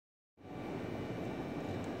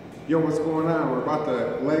Yo, what's going on? We're about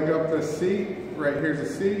to leg up this seat. Right here's the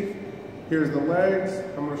seat. Here's the legs.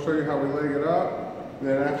 I'm going to show you how we leg it up. And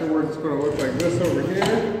then afterwards it's going to look like this over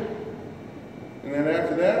here. And then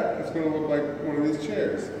after that, it's going to look like one of these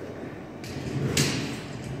chairs.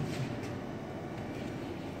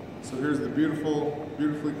 So here's the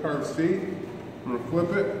beautifully carved seat. I'm going to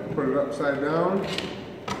flip it, put it upside down.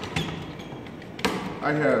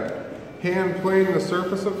 I have hand planed the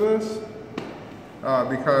surface of this.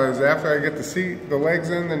 Because after I get the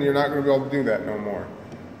legs in, then you're not going to be able to do that no more.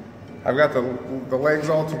 I've got the legs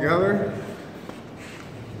all together.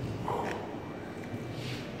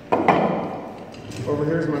 Over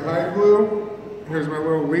here's my hide glue. Here's my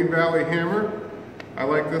little Lee Valley hammer. I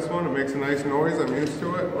like this one. It makes a nice noise. I'm used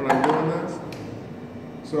to it when I'm doing this.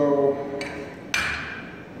 So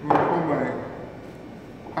I'm going to pull my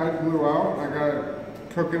hide glue out. I got it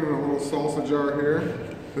cooking in a little salsa jar here.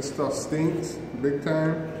 This stuff stinks big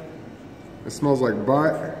time. It smells like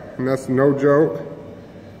butt, and that's no joke.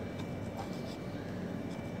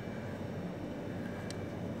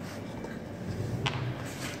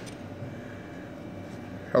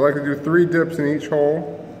 I like to do 3 dips in each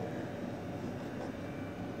hole.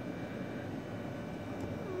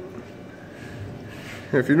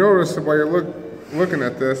 If you notice while you're looking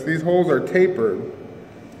at this, these holes are tapered.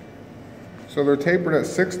 So they're tapered at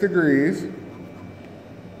 6 degrees.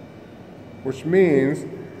 Which means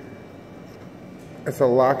it's a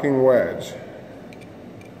locking wedge.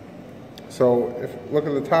 So look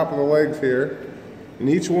at the top of the legs here, and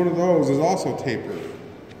each one of those is also tapered.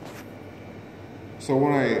 So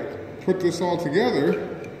when I put this all together,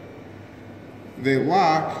 they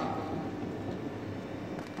lock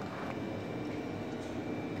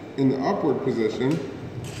in the upward position,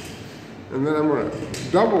 and then I'm going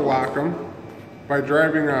to double lock them by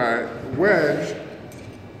driving a wedge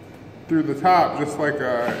through the top, just like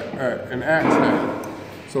an axe head.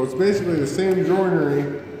 So it's basically the same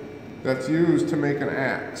joinery that's used to make an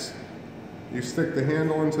axe. You stick the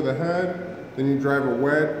handle into the head, then you drive a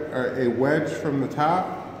wedge from the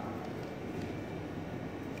top.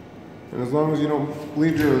 And as long as you don't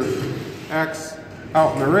leave your axe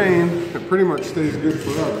out in the rain, it pretty much stays good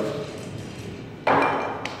forever.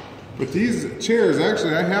 But these chairs,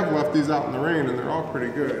 actually, I have left these out in the rain and they're all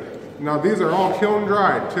pretty good. Now these are all kiln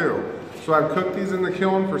dried too. So I've cooked these in the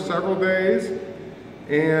kiln for several days,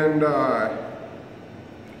 and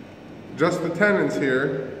just the tenons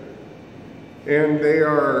here, and they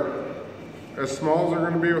are as small as they're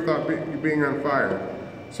going to be without being on fire.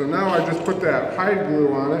 So now I just put that hide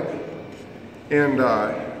glue on it, and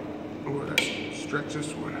stretch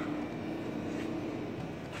this one,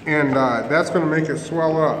 and that's going to make it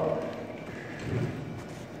swell up.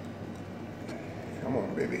 Come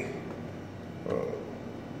on, baby.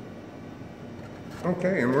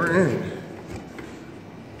 Okay, and we're in.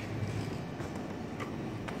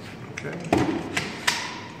 Okay.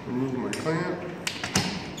 Remove my clamp.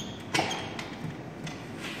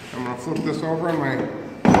 I'm going to flip this over on my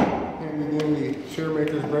handy-dandy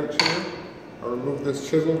Chairmaker's bench chair. I'll remove this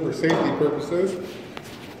chisel for safety purposes.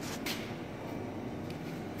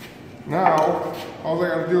 Now, all I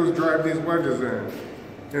got to do is drive these wedges in.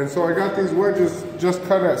 And so I got these wedges just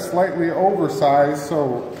cut at slightly oversized,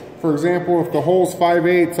 so for example, if the hole's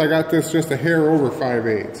 5/8, I got this just a hair over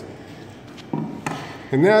 5/8.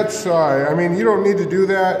 And that's, I mean, you don't need to do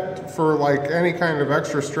that for like any kind of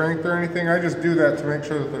extra strength or anything. I just do that to make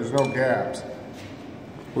sure that there's no gaps.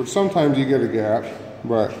 Which sometimes you get a gap,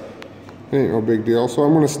 but it ain't no big deal. So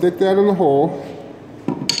I'm gonna stick that in the hole.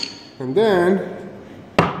 And then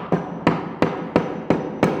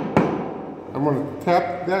I'm gonna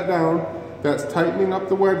tap that down. That's tightening up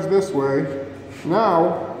the wedge this way.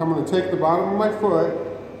 Now, I'm going to take the bottom of my foot,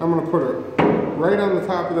 I'm going to put it right on the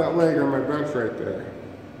top of that leg on my bench right there.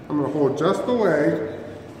 I'm going to hold just the leg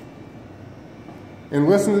and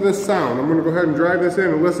listen to this sound. I'm going to go ahead and drive this in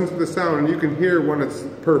and listen to the sound, and you can hear when it's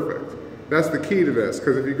perfect. That's the key to this,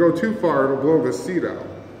 because if you go too far, it'll blow the seat out.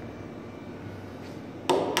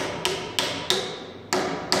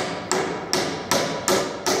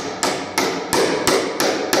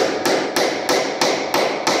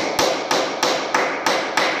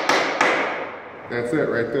 That's it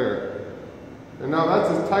right there. And now that's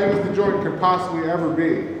as tight as the joint can possibly ever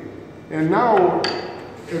be. And now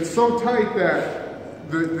it's so tight that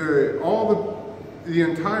all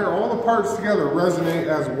the parts together resonate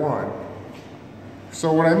as one.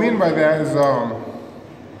 So what I mean by that is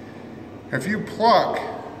if you pluck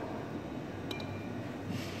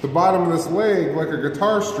the bottom of this leg like a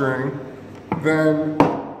guitar string, then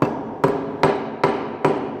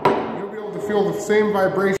you'll be able to feel the same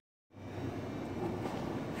vibration.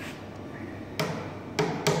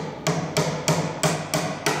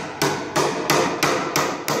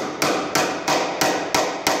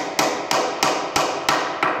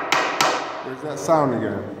 sound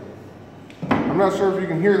again. I'm not sure if you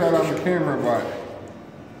can hear that on the camera, but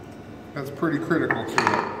that's pretty critical to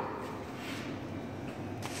it.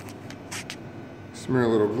 Smear a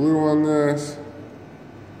little glue on this.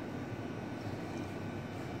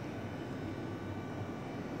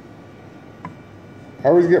 I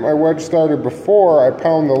always get my wedge started before I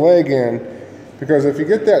pound the leg in, because if you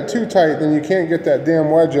get that too tight, then you can't get that damn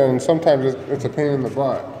wedge in, and sometimes it's a pain in the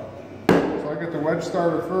butt. So I get the wedge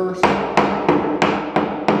started first.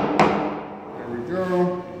 There we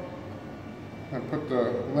go. I put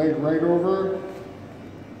the leg right over.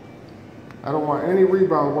 I don't want any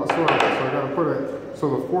rebound whatsoever, so I gotta put it so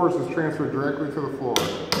the force is transferred directly to the floor.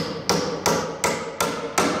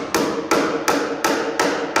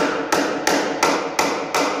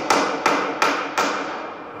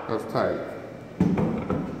 That's tight.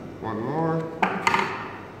 One more.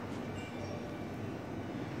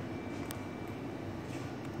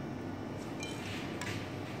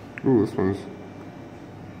 Ooh, this one's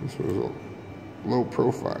a low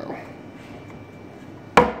profile.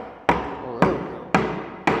 Oh, there we go.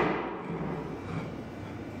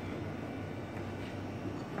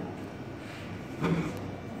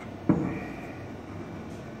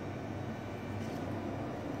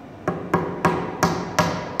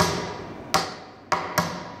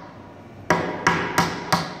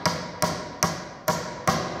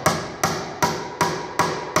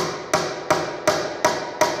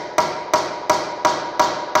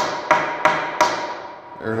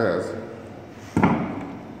 There it is.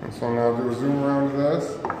 And so now I'll do a zoom around to this.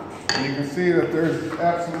 And you can see that there's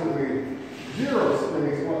absolutely zero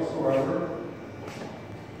space whatsoever.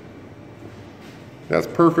 That's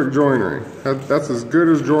perfect joinery. That's as good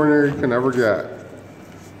as joinery you can ever get.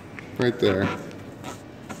 Right there.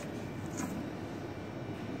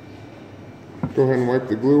 Go ahead and wipe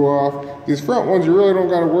the glue off. These front ones you really don't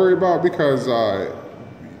got to worry about, because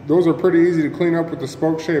those are pretty easy to clean up with the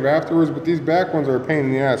spoke shave afterwards, but these back ones are a pain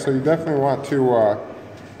in the ass, so you definitely want to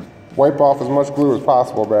wipe off as much glue as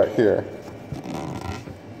possible back here.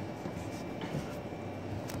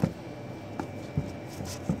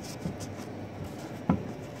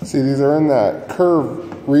 See, these are in that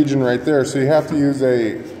curve region right there, so you have to use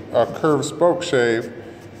a curved spoke shave,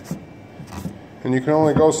 and you can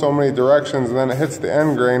only go so many directions, and then it hits the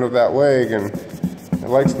end grain of that leg, and it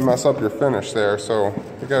likes to mess up your finish there, so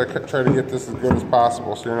you gotta try to get this as good as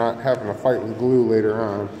possible so you're not having to fight with glue later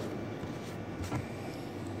on.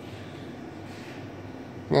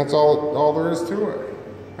 And that's all there is to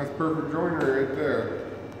it. That's perfect joinery right there.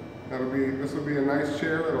 This will be a nice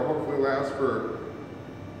chair that'll hopefully last for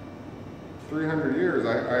 300 years,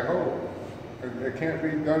 I hope. It can't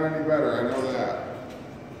be done any better, I know that.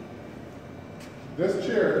 This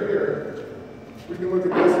chair here, we can look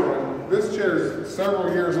at this one. This chair is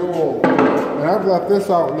several years old, and I've left this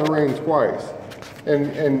out in the rain twice.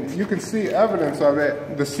 And you can see evidence of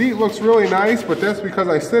it. The seat looks really nice, but that's because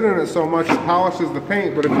I sit in it so much it polishes the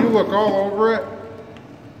paint. But if you look all over it,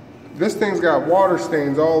 this thing's got water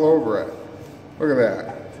stains all over it. Look at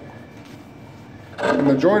that. And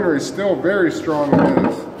the joinery is still very strong in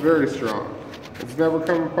this, very strong. It's never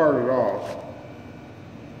come apart at all.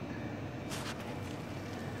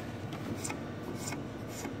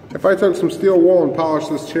 If I took some steel wool and polished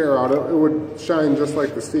this chair out, it would shine just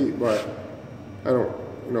like the seat, but I don't,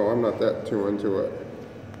 I'm not that too into it.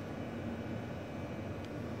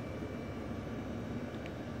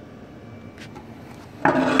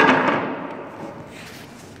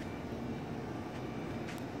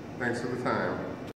 Thanks for the time.